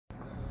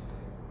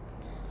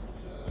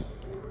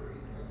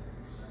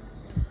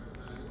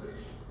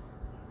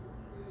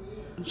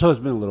So it's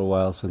been a little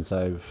while since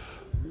I've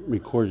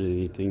recorded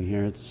anything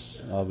here.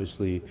 It's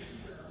obviously,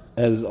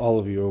 as all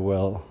of you are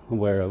well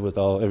aware of, with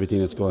everything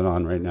that's going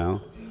on right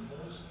now.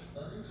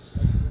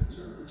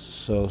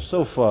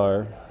 So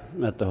far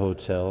at the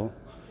hotel,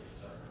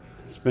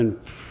 it's been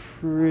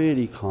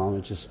pretty calm.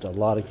 It's just a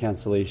lot of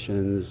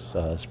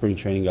cancellations. Spring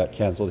training got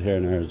canceled here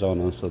in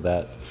Arizona, so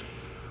that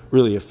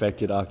really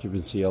affected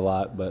occupancy a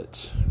lot.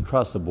 But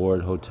across the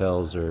board,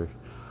 hotels are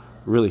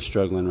really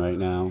struggling right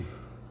now.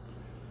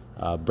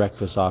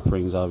 Breakfast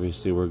offerings,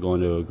 obviously, we're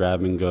going to a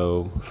grab and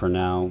go for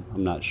now.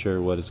 I'm not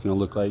sure what it's going to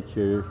look like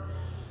here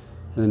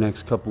in the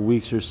next couple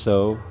weeks or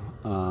so.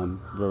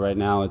 But right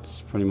now,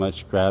 it's pretty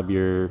much grab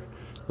your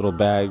little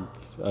bag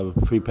of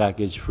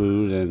prepackaged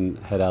food and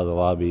head out of the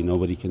lobby.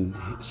 Nobody can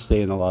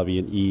stay in the lobby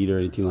and eat or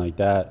anything like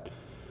that.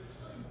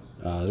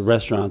 The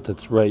restaurant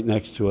that's right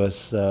next to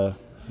us,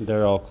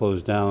 they're all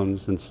closed down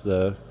since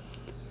the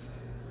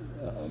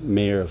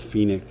mayor of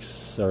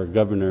Phoenix, or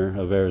governor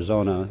of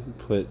Arizona,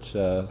 put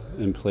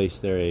in place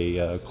there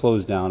a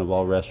close down of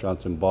all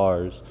restaurants and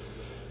bars.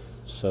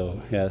 So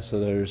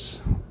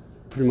there's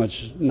pretty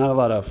much not a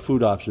lot of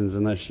food options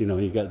unless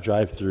you got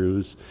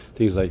drive-throughs,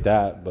 things like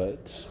that.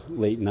 But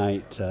late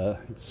night,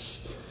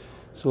 it's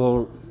a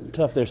little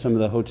tough. There's some of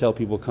the hotel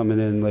people coming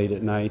in late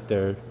at night.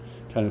 They're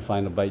trying to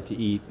find a bite to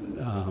eat,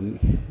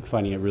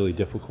 finding it really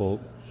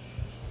difficult.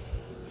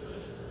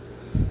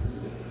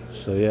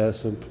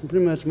 So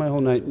pretty much my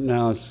whole night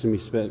now is going to be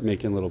spent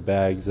making little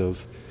bags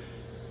of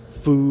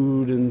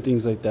food and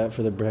things like that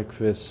for the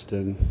breakfast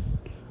and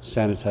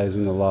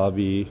sanitizing the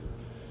lobby.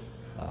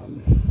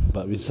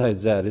 But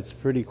besides that, it's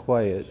pretty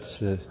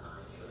quiet.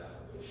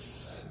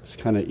 It's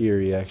kind of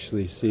eerie,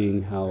 actually,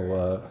 seeing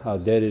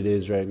how dead it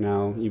is right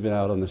now. Even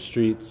out on the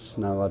streets,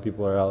 not a lot of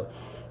people are out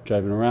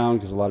driving around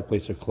because a lot of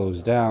places are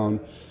closed down.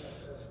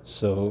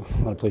 So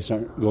a lot of places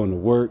aren't going to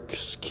work.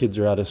 Kids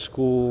are out of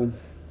school.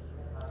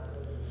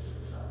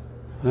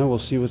 And we'll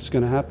see what's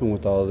going to happen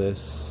with all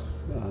this.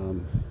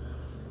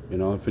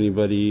 If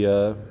anybody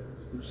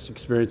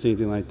experienced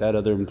anything like that,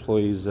 other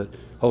employees at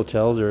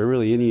hotels or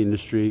really any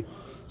industry,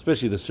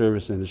 especially the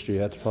service industry,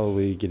 that's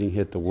probably getting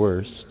hit the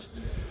worst.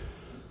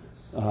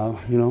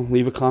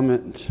 Leave a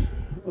comment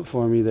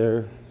for me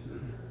there.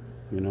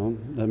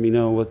 Let me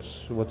know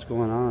what's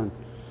going on.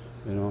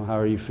 How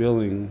are you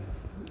feeling?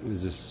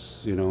 Is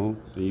this, are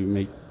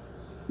you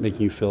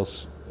making you feel,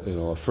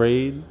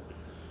 afraid?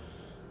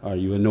 Are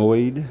you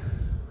annoyed?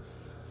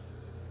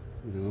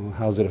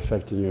 How's it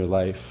affecting your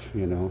life?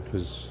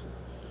 Because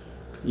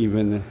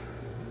even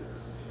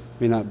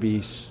may not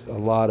be a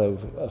lot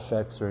of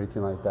effects or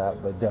anything like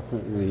that, but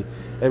definitely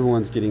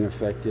everyone's getting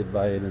affected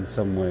by it in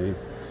some way.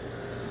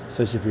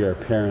 Especially if you're a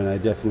parent,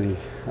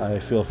 I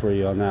feel for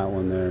you on that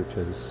one there,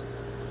 because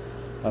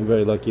I'm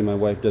very lucky my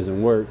wife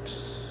doesn't work,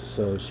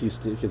 so she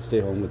can stay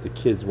home with the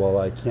kids while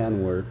I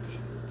can work.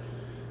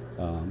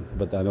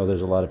 But I know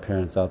there's a lot of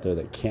parents out there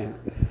that can't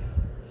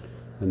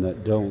and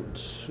that don't,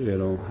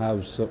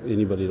 have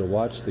anybody to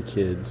watch the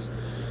kids.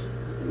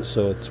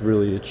 So it's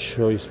really a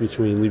choice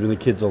between leaving the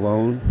kids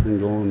alone and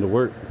going to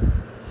work.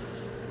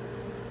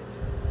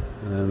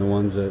 And the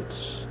ones that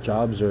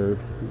jobs are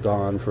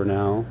gone for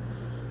now,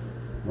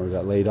 or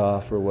got laid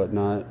off or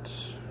whatnot,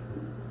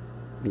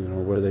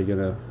 how are they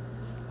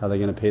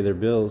gonna pay their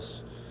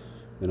bills?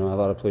 A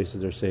lot of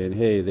places are saying,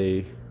 hey,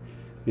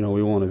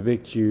 we won't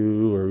evict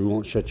you, or we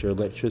won't shut your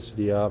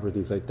electricity off, or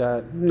things like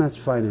that. And that's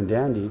fine and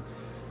dandy.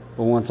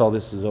 But once all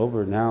this is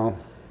over, now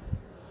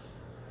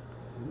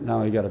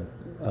we got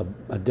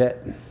a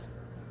debt, and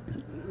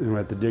we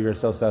have to dig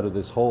ourselves out of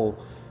this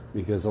hole,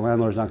 because the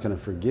landlord's not going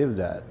to forgive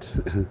that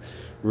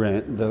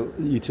rent. The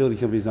utility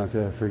company's not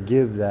going to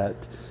forgive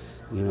that,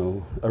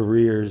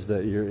 arrears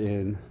that you're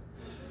in.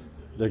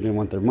 They're going to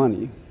want their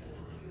money.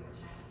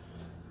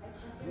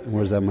 And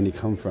where's that money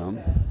come from?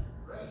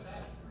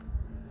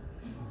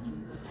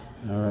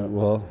 All right,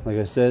 well, like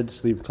I said,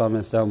 leave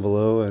comments down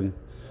below, and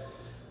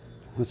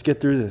let's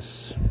get through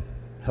this.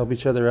 Help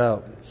each other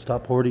out.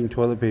 Stop hoarding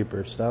toilet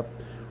paper. Stop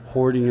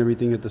hoarding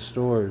everything at the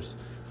stores,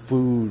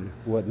 food,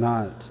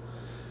 whatnot.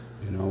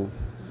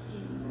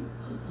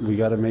 We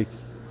gotta make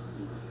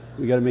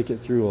it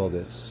through all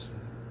this.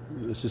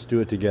 Let's just do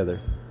it together.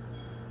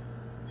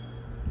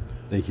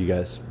 Thank you,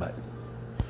 guys. Bye.